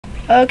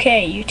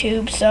Okay,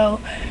 YouTube, so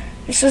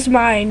this is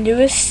my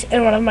newest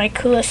and one of my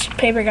coolest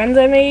paper guns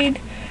I made,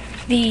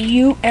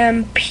 the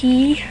UMP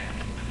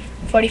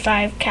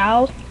 45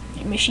 cal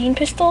machine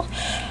pistol.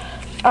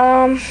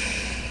 Well,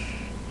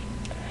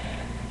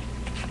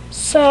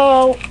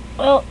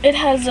 it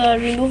has a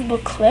removable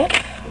clip.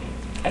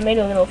 I made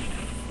a little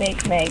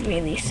fake mag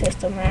release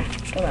system there,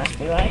 don't ask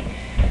me why.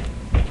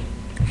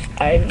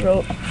 I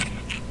wrote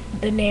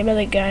the name of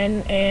the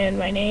gun and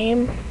my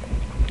name,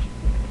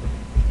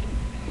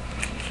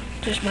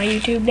 just my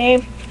YouTube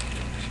name,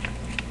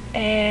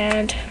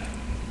 and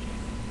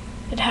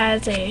it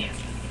has a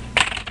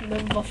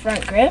removable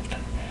front grip,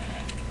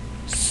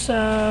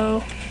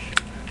 so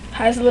it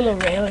has a little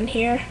rail in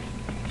here.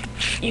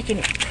 You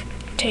can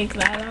take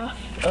that off.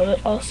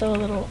 Also a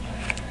little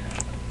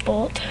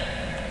bolt.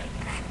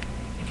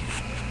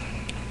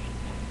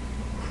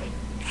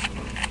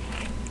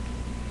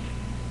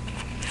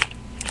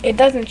 It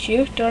doesn't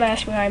shoot, don't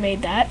ask me how I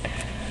made that.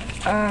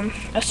 A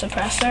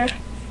suppressor.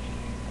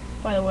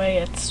 By the way,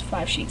 it's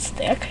 5 sheets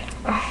thick.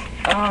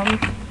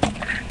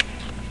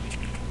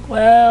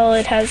 Well,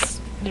 it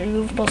has the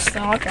removable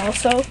stock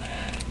also.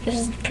 This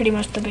is pretty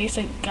much the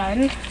basic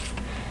gun.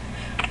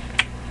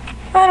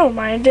 I don't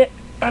mind it.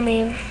 I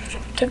mean,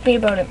 it took me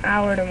about an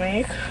hour to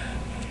make.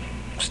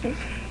 It's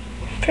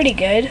pretty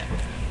good.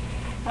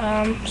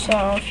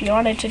 So if you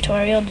want a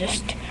tutorial,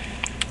 just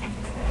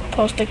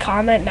post a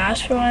comment and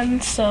ask for one.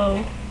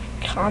 So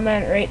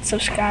comment, rate,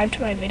 subscribe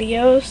to my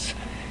videos.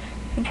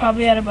 I'm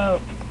probably at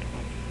about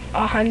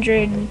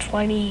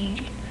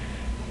 120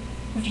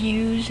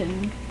 views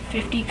and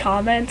 50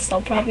 comments.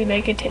 I'll probably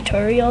make a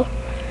tutorial.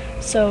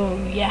 So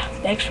yeah,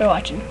 thanks for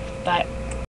watching. Bye.